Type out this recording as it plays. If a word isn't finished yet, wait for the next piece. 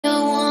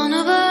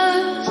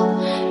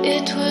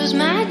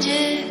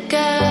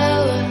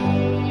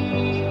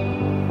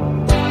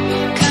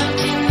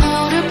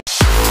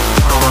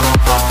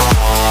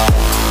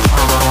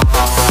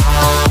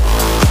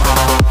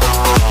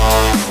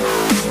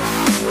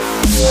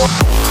Hi,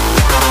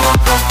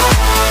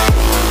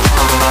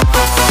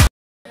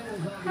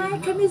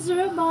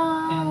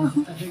 ka-miserable!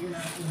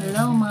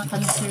 Hello mga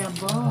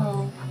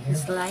ka-miserable!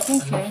 Please like and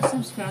share and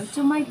subscribe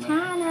to my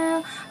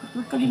channel. At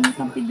huwag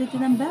kalimutang pindutin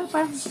ang bell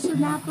para sa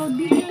susunod na upload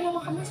video ng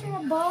mga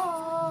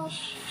ka-miserable.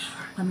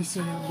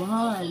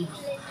 Ka-miserable!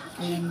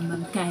 Alam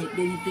naman kahit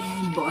ganito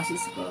yung boses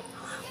ko.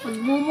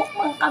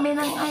 Magmumukbang kami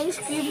ng ice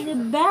cream ni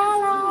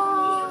Bella!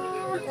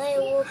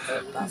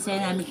 Kasi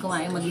namin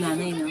kumain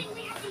magnanay, no?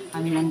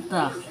 Kami lang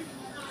to.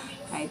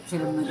 Kahit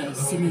sila mo guys,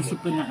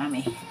 sinisipon na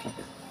kami.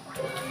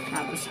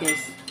 Tapos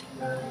guys,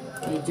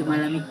 medyo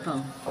malamig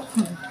pa.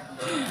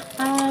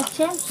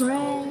 Siyempre,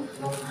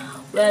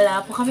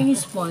 wala po kaming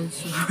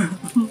sponsor.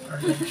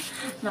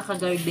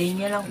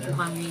 Naka-gardenia lang po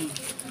kami.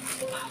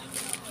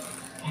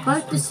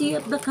 Courtesy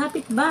of the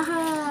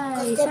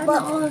kapitbahay.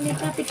 Sana all may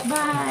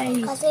kapitbahay.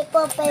 Kasi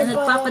po, na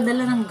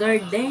nagpapadala ng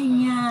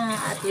gardenia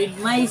at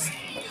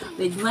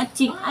with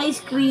matching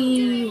ice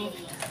cream.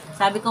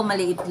 Sabi ko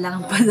maliit lang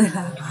ang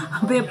padala.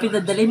 Ang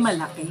pinadala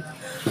malaki.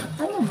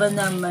 Ano ba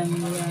naman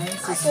yan,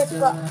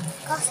 sister?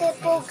 Kasi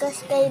po,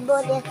 gas kay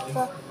Bodet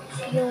po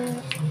yung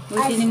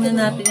Tinignan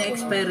natin yung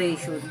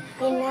expiration.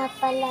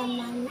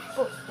 pinapalaman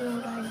po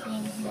yung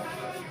gardenia.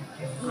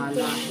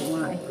 Kala ko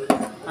nga eh.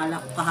 Kala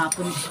ko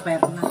kahapon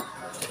expire na.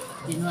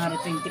 January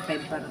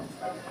 25 pa raw.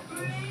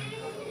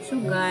 So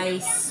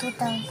guys,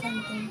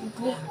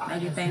 2023.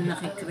 lagi tayong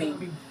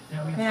nakikrave.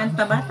 Kaya ang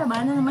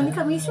taba-taba na naman ni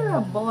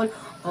ka-miserable.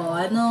 O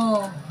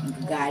ano,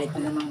 galit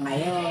na naman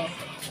kayo.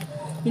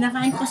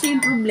 Kinakain ko kasi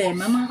yung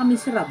problema, mga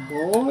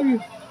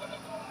ka-miserable.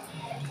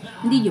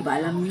 Hindi nyo ba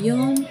alam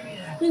yun?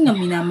 Yun nga,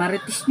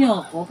 minamaritis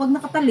nyo ako. Pag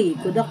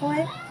nakatalikod ako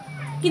eh,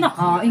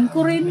 kinakain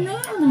ko rin na.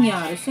 Anong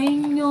nangyari sa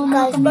inyo, mga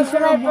Guys, pag may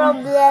ka-miserable?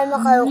 problema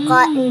kayo,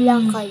 kain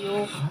lang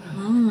kayo.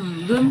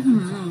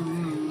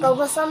 Pag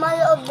masama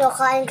loob nyo,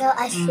 kain kayo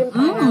ice cream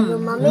para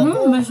lumamig.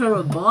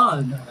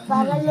 Miserable.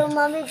 Para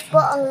lumamig po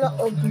ang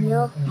loob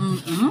nyo.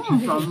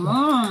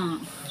 Tama.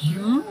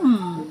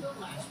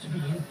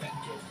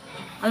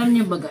 Alam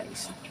niyo ba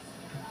guys,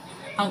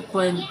 ang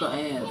kwento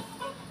eh,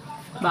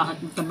 bakit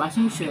mataba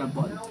si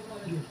miserable?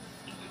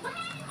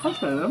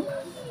 Kasi,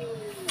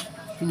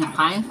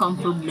 kinakain ko ang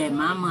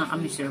problema mga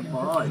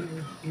ka-miserable.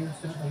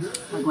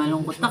 Pag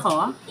malungkot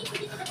ako,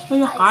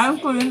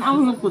 kinakain ko rin ang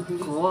lungkot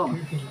ko.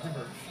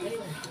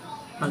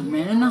 Pag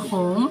meron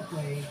akong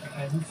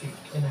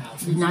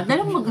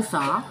dinadalang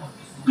mag-isa,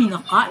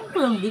 kinakain ko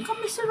lang din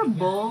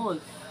ka-miserable.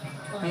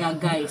 Kaya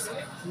guys,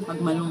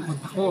 pag malungkot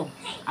ako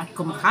at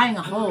kumakain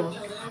ako,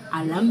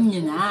 alam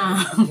niyo na.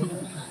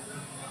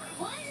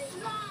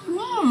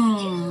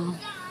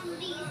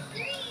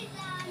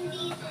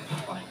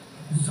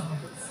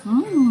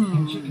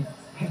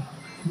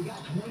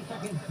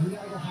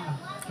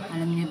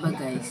 Alam niyo ba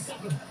guys,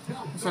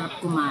 masarap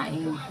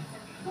kumain.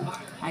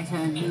 Ay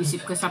sa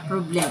nag-iisip ka sa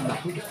problema,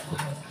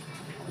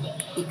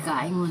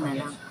 ikain mo na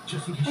lang.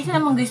 Kasi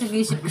naman guys,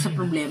 nag-iisip ka sa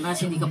problema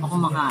kasi hindi ka pa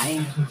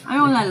kumakain.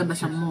 Anong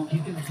lalabasan mo?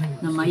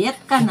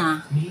 Namayat ka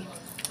na,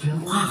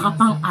 mukha ka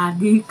pang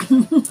adik.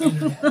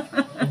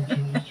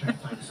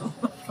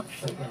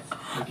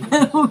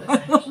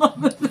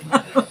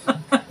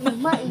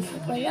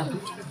 Maisip ko lang.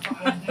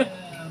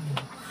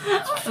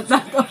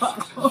 Natatawa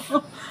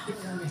ko.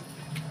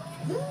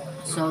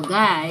 So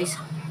guys,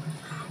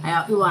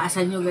 ayaw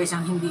iwasan nyo guys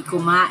ang hindi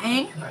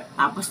kumain,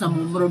 tapos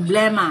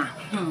namumroblema.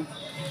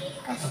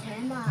 Kasi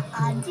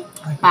ma-addict.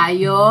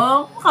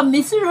 Payong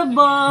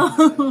ka-miserable.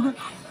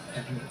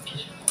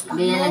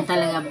 Ganyan lang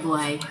talaga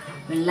buhay.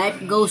 When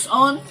life goes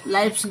on,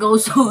 life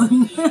goes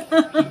on.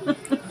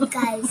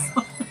 Guys,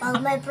 pag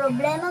may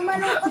problema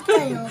malungkot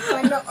kayo,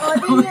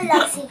 panoodin nyo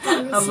lang si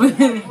Kami.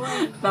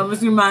 Tapos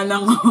yung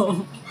manang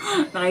ko,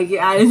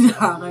 nakikiayon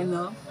sa akin,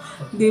 no?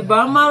 Di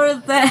ba,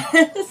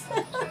 Marites?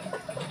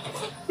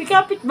 Si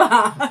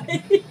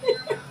kapitbahay.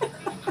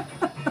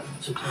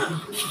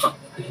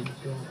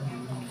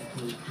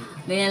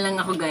 Ganyan lang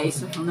ako,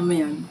 guys. Ano mo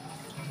yan?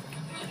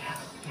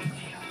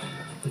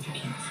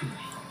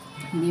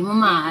 Hindi mo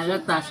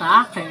mahalata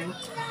sa akin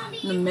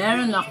na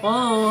meron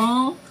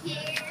akong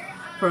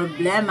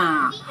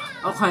problema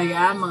o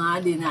kaya mga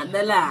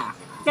dinadala.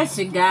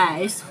 Kasi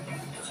guys,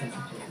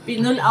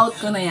 pinull out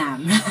ko na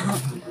yan.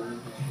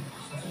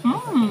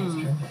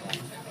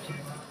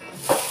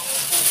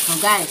 So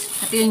guys,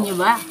 hatiin nyo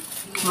ba?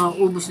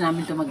 Mauubos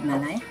namin ito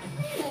magnanay?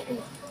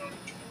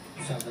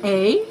 A,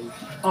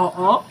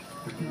 oo.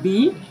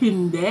 B,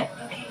 hindi.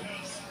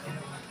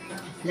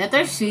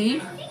 Letter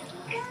C,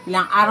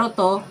 ilang araw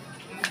to,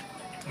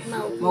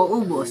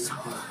 mauubos.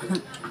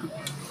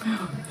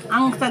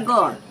 Ang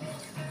sagot,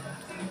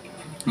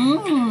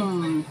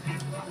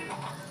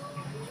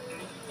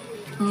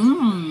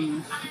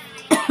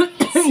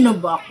 ano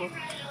ba ako?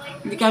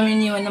 Hindi kami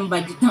iniwan ng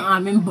budget ng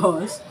aming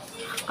boss.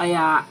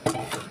 Kaya,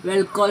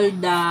 we'll call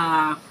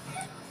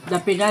the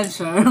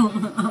financer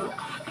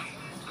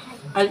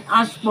and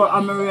ask for a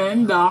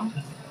merienda.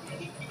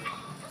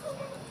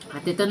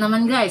 At ito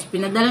naman guys,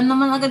 pinadala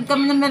naman agad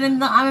kami ng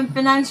merienda ng aming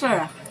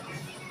financer.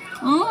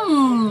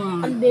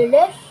 Ang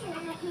bilis.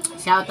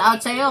 Shout out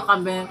sa'yo,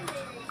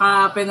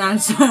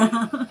 ka-pinansa.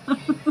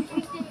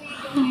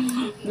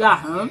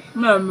 Lahat,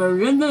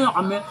 merienda na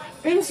kami.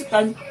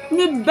 Instant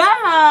ni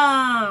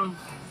Bella!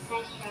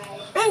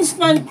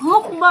 Instant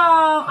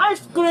mukbang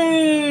ice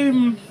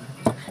cream!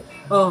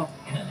 Oh,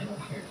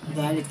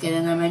 galit ka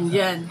na naman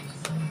dyan.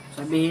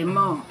 Sabihin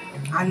mo,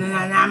 ano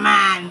na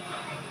naman?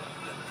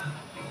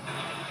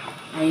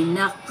 Ay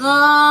nako!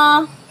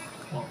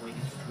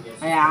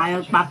 Kaya kayo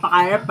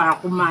papakaya para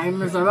kumain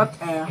masarap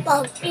eh.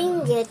 Pag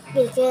pinggit,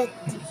 pikit.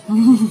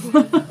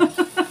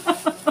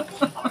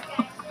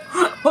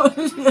 Ano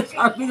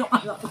sinasabi ng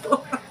anak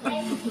ko?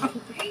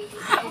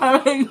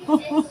 Aray ko.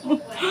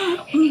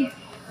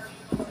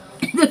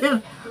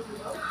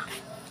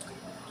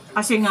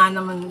 Kasi nga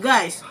naman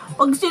guys,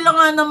 pag sila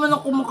nga naman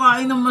ang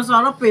kumakain ng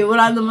masarap eh,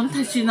 wala naman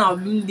tayo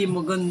sinabing hindi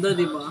maganda,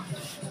 di ba?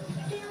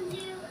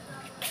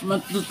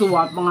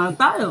 Matutuwa pa nga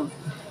tayo.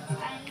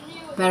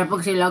 Pero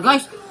pag sila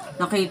guys,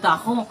 nakita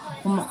ko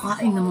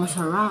kumakain ng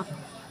masarap.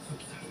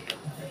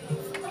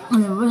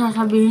 Ano ba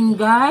sasabihin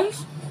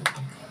guys?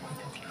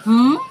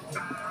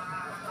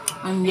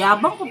 Ang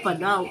yabang ko pa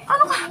daw.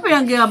 Ano kaya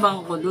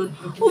pinagyabang ko dun?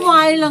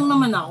 Kumain lang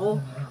naman ako.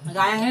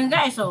 Nagaya ngayon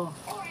guys, oh.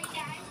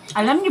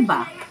 Alam niyo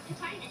ba,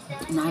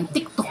 na ang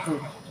TikTok ko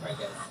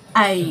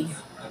ay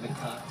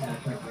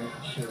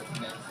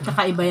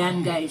kakaiba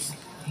yan guys.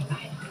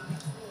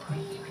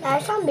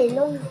 Lasang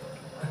bilong.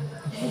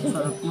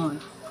 Sarap mo.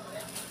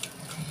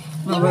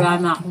 Nawala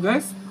na ako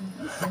guys.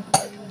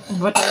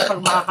 Ba't ako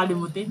pag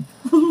makakalimutin?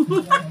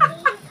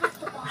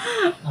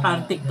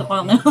 Parang TikTok ko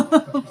lang.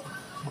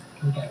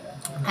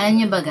 Alam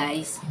niyo ba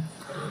guys,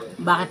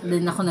 bakit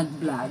din ako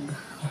nag-vlog?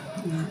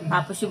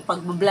 Tapos yung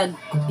pag-vlog,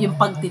 yung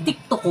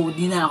pag-tiktok ko,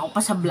 di na ako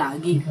pa sa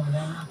vlogging.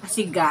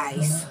 Kasi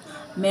guys,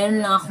 meron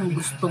lang akong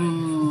gustong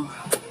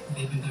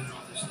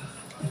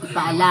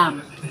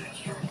ipaalam.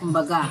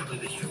 Kumbaga,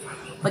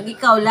 pag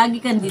ikaw lagi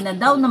kang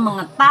dinadaw ng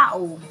mga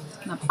tao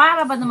na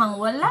para ba namang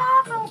wala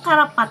kang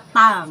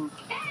karapatang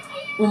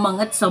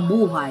umangat sa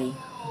buhay,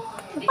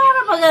 para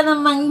baga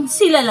namang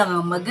sila lang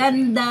ang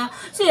maganda,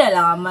 sila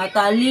lang ang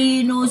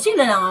matalino,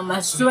 sila lang ang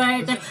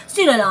maswerte,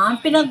 sila lang ang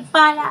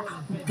pinagpala.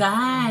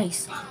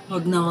 Guys,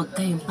 wag na wag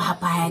kayong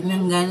papayag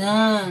ng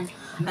ganon.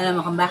 Alam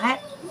mo kung bakit?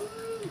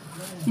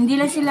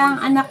 Hindi lang sila ang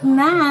anak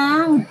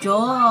ng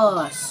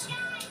Diyos.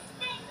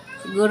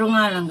 Siguro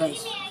nga lang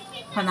guys,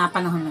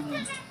 panapanahon lang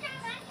yun.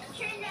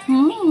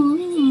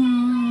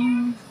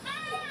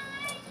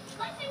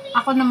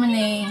 Ako naman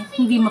eh,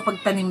 hindi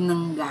mapagtanim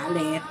ng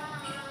galit.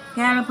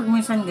 Kaya lang pag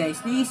minsan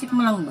guys, naisip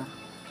mo lang ba?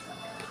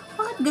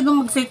 Bakit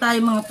ganun magsalita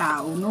yung mga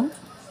tao, no?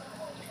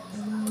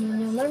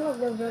 Naman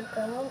mag-vlog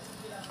ka lang.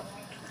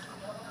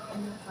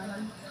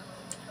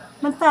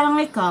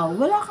 Mantalang ikaw,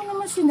 wala ka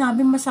naman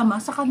sinabing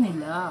masama sa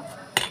kanila.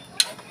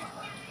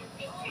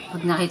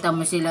 Pag nakita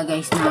mo sila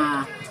guys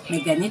na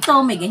may ganito,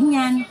 may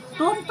ganyan,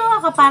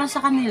 tuwan-tuwa ka para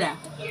sa kanila.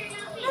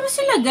 Pero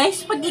sila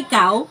guys, pag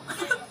ikaw,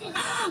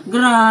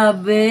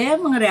 grabe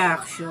mga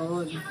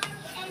reaction.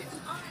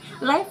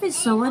 Life is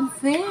so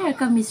unfair,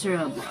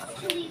 ka-miserable.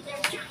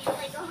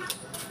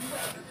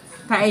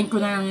 Kain ko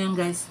na lang yan,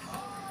 guys.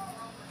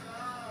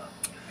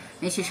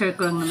 I-share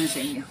ko lang naman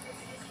sa inyo.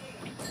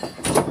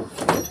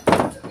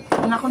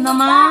 Anak ko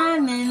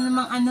naman, may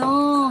namang ano.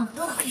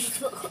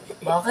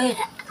 Bakit?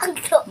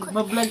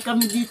 Magbablog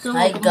kami dito.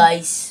 Hi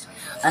guys,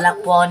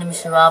 anak po ako ni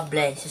Miss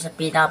Roble, siya sa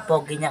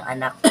pinakapogi niyang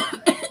anak.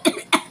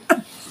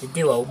 Hindi,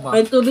 wow ma.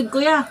 Ay, tubig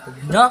ko ya.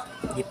 Huwag na,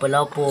 hindi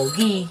pala ako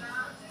pogi.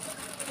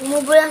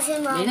 Umubo lang si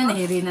Hindi mama. na,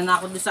 nahirina na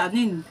ako doon sa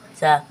anin.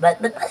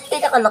 Ba't kasi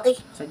kita kalaki?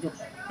 Sa joke.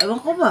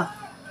 Ewan ko ba?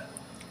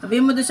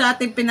 Sabihin mo doon sa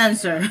ating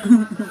financer.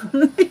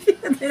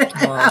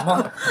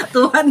 Mama.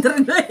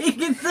 200 na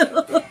higit to.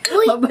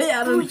 Uy,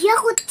 Babayaran. kuya,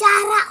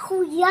 kutsara,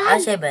 kuya.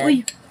 Siya ba? Uy,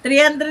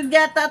 300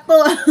 yata to.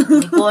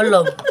 Hindi ko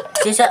alam.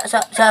 Kasi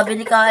sabi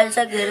ni Kyle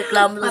sa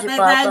reklamo to si Patay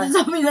tayo Papa. doon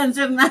sa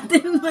financer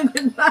natin.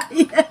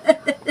 Magbabayad.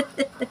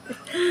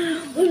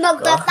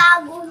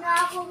 Nagtatago na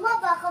ako, ma.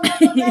 Baka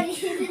mapagaling.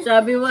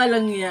 Sabi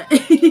walang niya.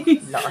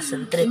 Lakas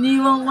ng trip.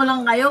 Iniwan ko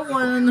lang kayo kung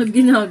ano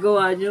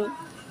ginagawa nyo.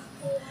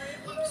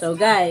 So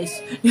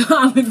guys, yung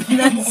aming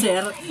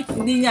financer,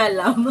 hindi niya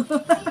alam.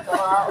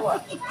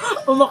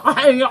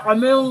 Kumakain niya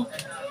kami yung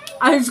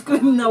ice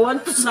cream na one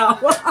to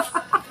sawa.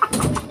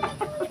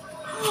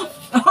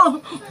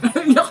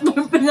 Iyak na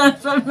yung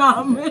financer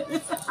namin.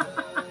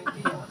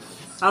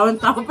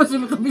 Tawan-tawa pa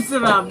sila kami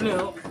miserable.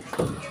 Oh.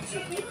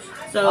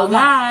 So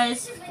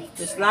guys,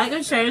 just like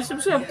and share,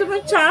 subscribe to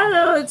my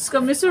channel. It's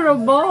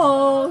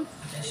ka-miserable.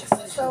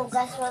 So,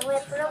 guys, wag may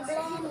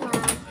problema.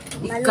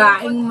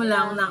 Ikain mo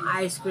lang ng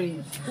ice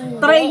cream.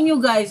 Try nyo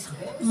guys.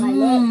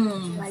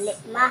 Mali,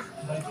 ma.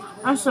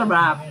 Ang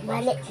sarap.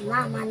 Mali,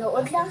 ma.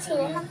 Manood lang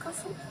sila ng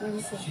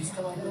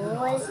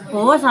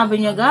Oo,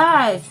 sabi niya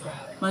guys.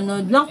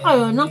 Manood lang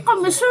kayo ng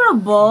Pag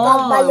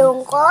ka-miserable.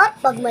 malungkot,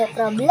 pag may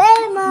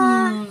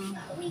problema.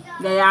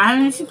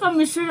 Gayahan niyo si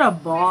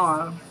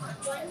ka-miserable.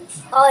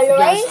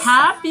 Always Just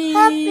happy.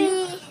 happy.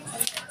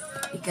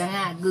 Ika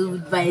nga,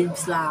 good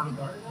vibes lang.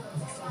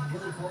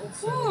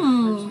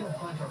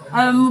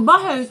 Alam mo ba,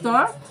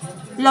 hater?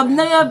 Love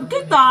na love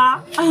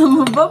kita. Alam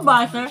mo ba,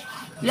 butter?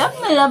 Love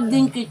na love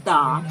din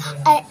kita.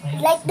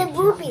 Like the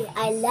movie,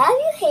 I love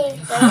you,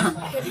 hater.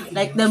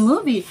 Like the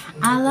movie,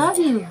 I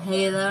love you,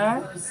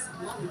 hater.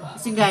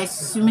 Kasi guys,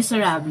 si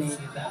Miserable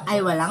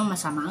ay walang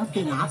masamang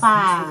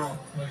tinapay.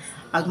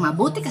 Pag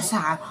mabuti ka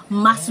sa akin,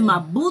 mas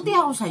mabuti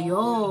ako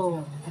sa'yo.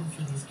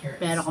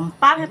 Pero kung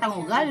pangit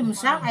ang ugali mo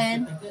sa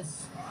akin,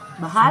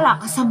 bahala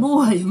ka sa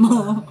buhay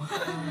mo.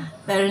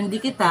 Pero hindi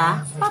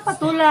kita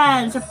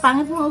papatulan sa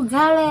pangit mong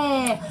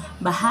ugali.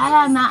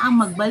 Bahala na ang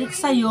magbalik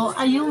sa'yo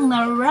ay yung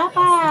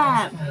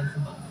narapat.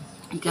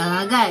 Ika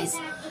nga guys,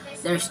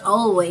 there's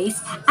always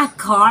a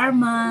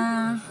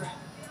karma.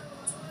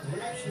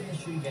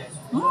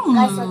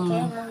 Guys,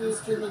 okay,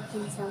 nakikinig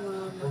din sa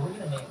mga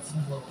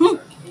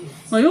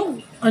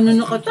Ayun, ano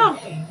na kata?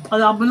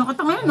 Kalaban na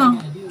kata ngayon ah.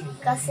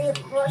 Kasi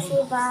po si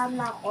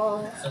mama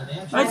ko.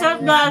 What's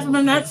up guys?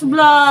 My next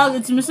vlog.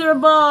 It's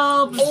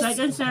Miserable. Please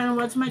like and share.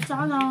 Watch my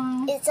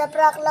channel. It's a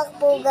prank lang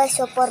po guys.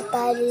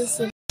 Supportahan niyo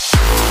si